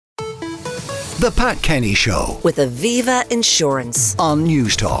The Pat Kenny Show with Aviva Insurance on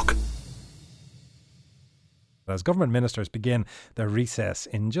News Talk. As government ministers begin their recess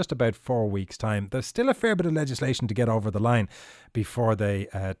in just about 4 weeks' time, there's still a fair bit of legislation to get over the line before they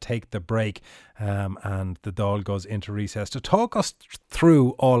take the break and the Dáil goes into recess. To talk us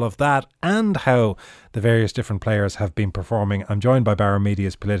through all of that and how the various different players have been performing, I'm joined by Bauer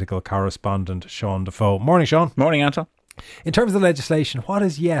Media's political correspondent, Seán Defoe. Morning, Seán. Morning, Anton. In terms of the legislation, what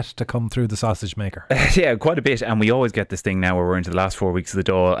is yet to come through the sausage maker? Yeah, quite a bit. And we always get this thing now where we're into the last 4 weeks of the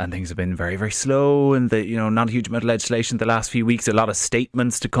Dáil and things have been very, very slow, and not a huge amount of legislation the last few weeks. A lot of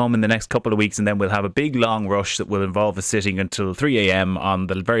statements to come in the next couple of weeks, and then we'll have a big long rush that will involve us sitting until 3 a.m. on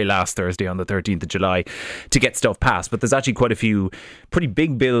the very last Thursday on the 13th of July to get stuff passed. But there's actually quite a few pretty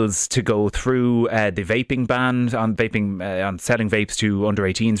big bills to go through. The vaping ban on selling vapes to under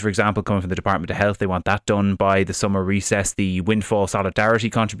 18s, for example, coming from the Department of Health. They want that done by the summer recess. The windfall solidarity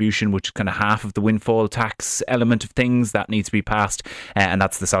contribution, which is kind of half of the windfall tax element of things, that needs to be passed, and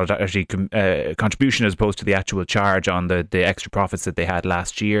that's the solidarity contribution as opposed to the actual charge on the extra profits that they had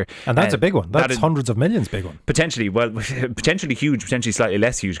last year. And that's a big one. That's hundreds of millions big one. Potentially huge, potentially slightly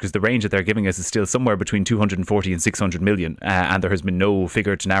less huge, because the range that they're giving us is still somewhere between 240 and 600 million, and there has been no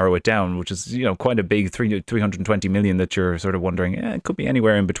figure to narrow it down, which is quite a big 320 million that you're sort of wondering, it could be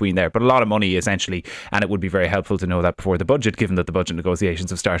anywhere in between there, but a lot of money essentially, and it would be very helpful to know that before the budget, given that the budget negotiations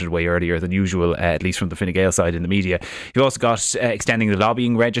have started way earlier than usual, at least from the Fine Gael side in the media. You've also got extending the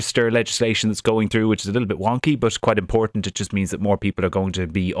lobbying register legislation that's going through, which is a little bit wonky but quite important. It just means that more people are going to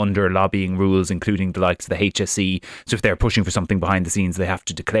be under lobbying rules, including the likes of the HSE. So if they're pushing for something behind the scenes, they have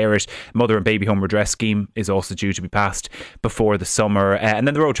to declare it. Mother and baby home redress scheme is also due to be passed before the summer, and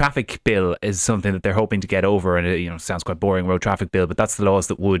then the road traffic bill is something that they're hoping to get over, and it sounds quite boring, road traffic bill, but that's the laws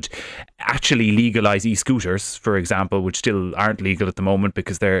that would actually legalise e-scooters, for example, which still aren't legal at the moment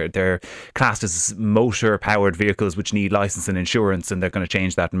because they're classed as motor powered vehicles which need licence and insurance, and they're going to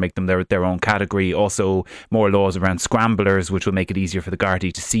change that and make them their own category. Also more laws around scramblers, which will make it easier for the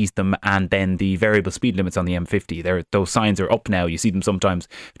Gardaí to seize them, and then the variable speed limits on the M50. Those signs are up now. You see them sometimes.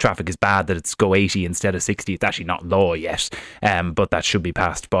 Traffic is bad, that it's go 80 instead of 60. It's actually not law yet, but that should be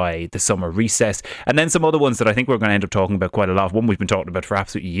passed by the summer recess. And then some other ones that I think we're going to end up talking about quite a lot. One we've been talking about for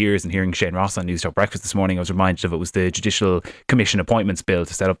absolutely years, and hearing Shane Ross on News Talk Breakfast this morning, I was reminded of it, was the Judicial Commission Appointments Bill,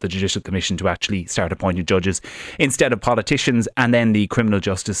 to set up the Judicial Commission to actually start appointing judges instead of politicians. And then the Criminal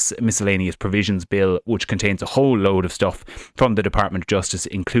Justice Miscellaneous Provisions Bill, which contains a whole load of stuff from the Department of Justice,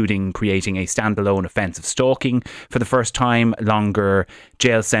 including creating a standalone offence of stalking for the first time, longer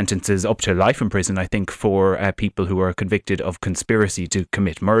jail sentences up to life in prison, I think, for people who are convicted of conspiracy to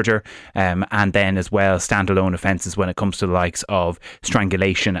commit murder, and then as well standalone offences when it comes to the likes of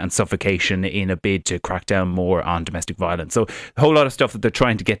strangulation and suffocation, in a bid to crack down more on domestic violence. So a whole lot of stuff that they're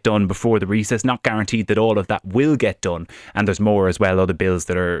trying to get done before the recess. Not guaranteed that all of that will get done, and there's more as well, other bills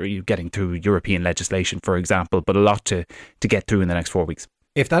that are getting through European legislation, for example, but a lot to get through in the next 4 weeks.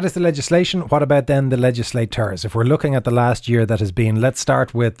 If that is the legislation, what about then the legislators? If we're looking at the last year that has been, let's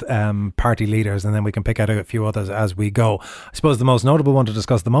start with party leaders, and then we can pick out a few others as we go. I suppose the most notable one to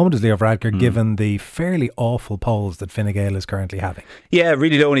discuss at the moment is Leo Varadkar, given the fairly awful polls that Fine Gael is currently having. Yeah,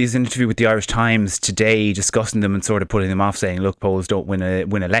 really low. In his interview with the Irish Times today, discussing them and sort of putting them off, saying, look, polls don't win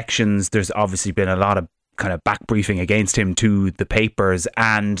elections. There's obviously been a lot of kind of back briefing against him to the papers,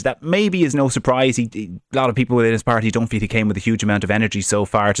 and that maybe is no surprise. A lot of people within his party don't feel he came with a huge amount of energy so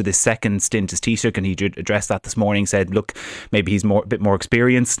far to this second stint as Taoiseach, and he addressed that this morning, said look, maybe he's a bit more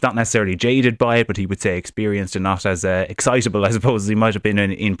experienced, not necessarily jaded by it, but he would say experienced and not as excitable, I suppose, as he might have been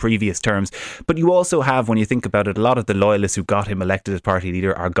in previous terms. But you also have, when you think about it, a lot of the loyalists who got him elected as party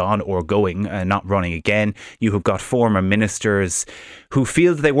leader are gone or going, not running again. You have got former ministers who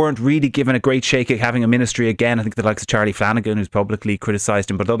feel that they weren't really given a great shake at having a ministry again. I think the likes of Charlie Flanagan, who's publicly criticised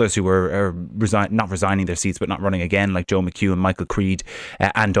him, but others who are not resigning their seats but not running again, like Joe McHugh and Michael Creed,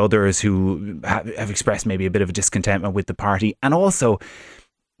 and others who have expressed maybe a bit of a discontentment with the party. And also,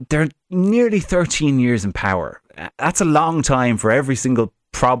 they're nearly 13 years in power. That's a long time for every single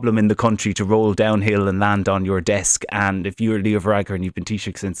problem in the country to roll downhill and land on your desk. And if you're Leo Varadkar and you've been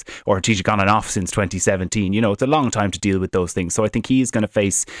Taoiseach on and off since 2017, it's a long time to deal with those things. So I think he is going to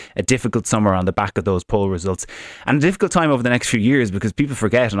face a difficult summer on the back of those poll results, and a difficult time over the next few years, because people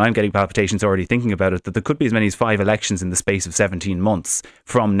forget, and I'm getting palpitations already thinking about it, that there could be as many as 5 elections in the space of 17 months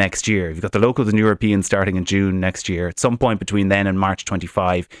from next year. You've got the locals and Europeans starting in June next year. At some point between then and March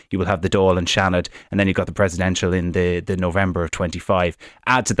 25, you will have the Dáil and Seanad, and then you've got the presidential in the November of 25.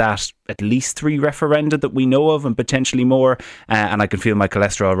 Add to that at least 3 referenda that we know of and potentially more, and I can feel my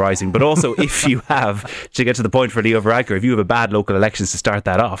cholesterol rising. But also, if you have, to get to the point for Leo Varadkar, if you have a bad local elections to start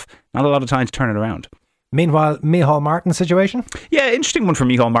that off, not a lot of time to turn it around. Meanwhile, Micheál Martin's situation? Yeah, interesting one for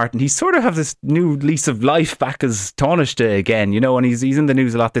Micheál Martin. He sort of have this new lease of life back as Taoiseach again, and he's in the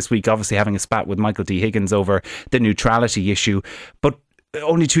news a lot this week, obviously having a spat with Michael D. Higgins over the neutrality issue. But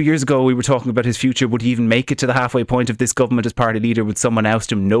only 2 years ago we were talking about his future. Would he even make it to the halfway point of this government as party leader with someone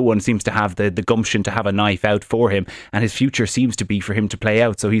oust him? No one seems to have the gumption to have a knife out for him, and his future seems to be for him to play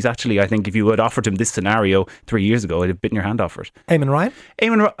out. So he's actually, I think if you had offered him this scenario 3 years ago, he'd have bitten your hand off for it. Eamon Ryan?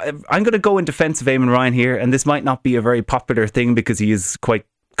 I'm going to go in defence of Eamon Ryan here, and this might not be a very popular thing because he is quite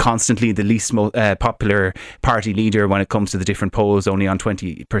constantly the least popular party leader when it comes to the different polls, only on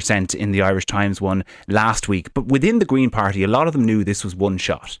 20% in the Irish Times one last week. But within the Green Party, a lot of them knew this was one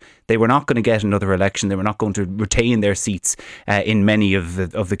shot. They were not going to get another election. They were not going to retain their seats in many of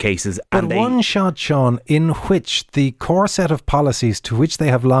the cases. But one shot, Sean, in which the core set of policies to which they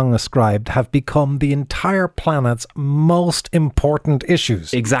have long ascribed have become the entire planet's most important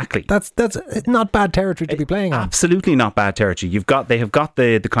issues. Exactly. That's not bad territory to be playing on. Absolutely not bad territory. They have got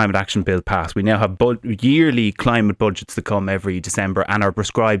the Climate Action Bill passed. We now have yearly climate budgets that come every December and are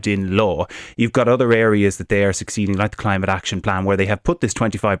prescribed in law. You've got other areas that they are succeeding, like the Climate Action Plan, where they have put this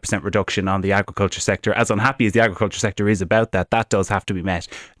 25% reduction on the agriculture sector. As unhappy as the agriculture sector is about that does have to be met.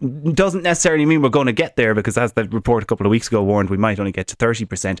 Doesn't necessarily mean we're going to get there, because as the report a couple of weeks ago warned, we might only get to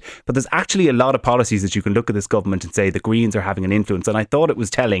 30%. But there's actually a lot of policies that you can look at this government and say the Greens are having an influence. And I thought it was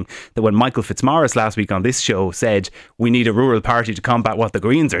telling that when Michael Fitzmaurice last week on this show said we need a rural party to combat what the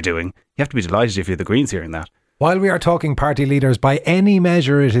Greens are doing, you have to be delighted if you're the Greens hearing that. While we are talking party leaders, by any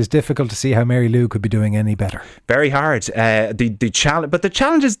measure, it is difficult to see how Mary Lou could be doing any better. Very hard. But the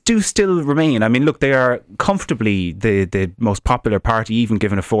challenges do still remain. I mean, look, they are comfortably the most popular party, even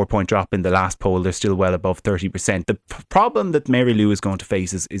given a 4-point drop in the last poll. They're still well above 30%. The problem that Mary Lou is going to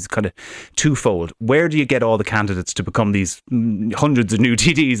face is kind of twofold. Where do you get all the candidates to become these hundreds of new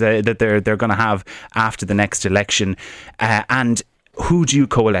TDs that they're going to have after the next election? And who do you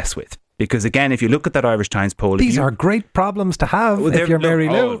coalesce with? Because again, if you look at that Irish Times poll... These are great problems to have if you're Mary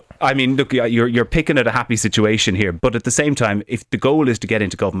Lou. I mean, look, you're picking at a happy situation here. But at the same time, if the goal is to get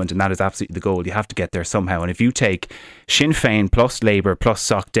into government, and that is absolutely the goal, you have to get there somehow. And if you take Sinn Féin plus Labour plus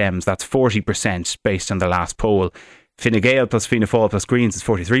Soc Dems, that's 40% based on the last poll. Fine Gael plus Fianna Fáil plus Greens is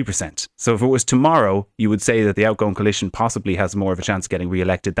 43%. So if it was tomorrow, you would say that the outgoing coalition possibly has more of a chance of getting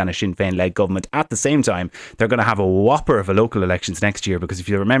re-elected than a Sinn Féin-led government. At the same time, they're going to have a whopper of a local elections next year, because if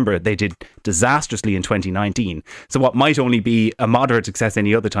you remember, they did disastrously in 2019. So what might only be a moderate success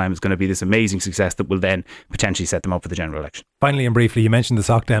any other time is going to be this amazing success that will then potentially set them up for the general election. Finally and briefly, you mentioned the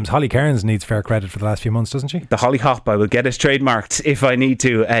Soc Dems. Holly Cairns needs fair credit for the last few months, doesn't she? The Holly Hop, I will get it trademarked if I need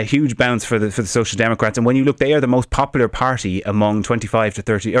to. A huge bounce for the Social Democrats. And when you look, they are the most popular party among 25 to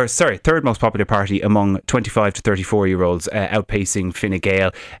 30, third most popular party among 25 to 34 year olds, outpacing Fine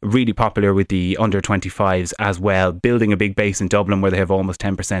Gael. Really popular with the under 25s as well, building a big base in Dublin where they have almost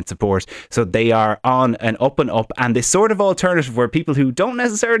 10% support. So they are on an up and up, and this sort of alternative where people who don't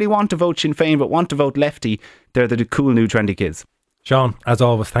necessarily want to vote Sinn Féin but want to vote lefty, they're the cool new trendy kids. Sean, as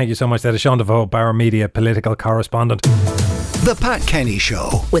always, thank you so much. That is Seán Defoe, Bauer Media Political Correspondent. The Pat Kenny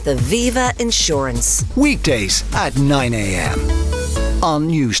Show with Aviva Insurance. Weekdays at 9 a.m. on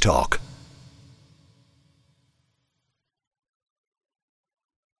News Talk.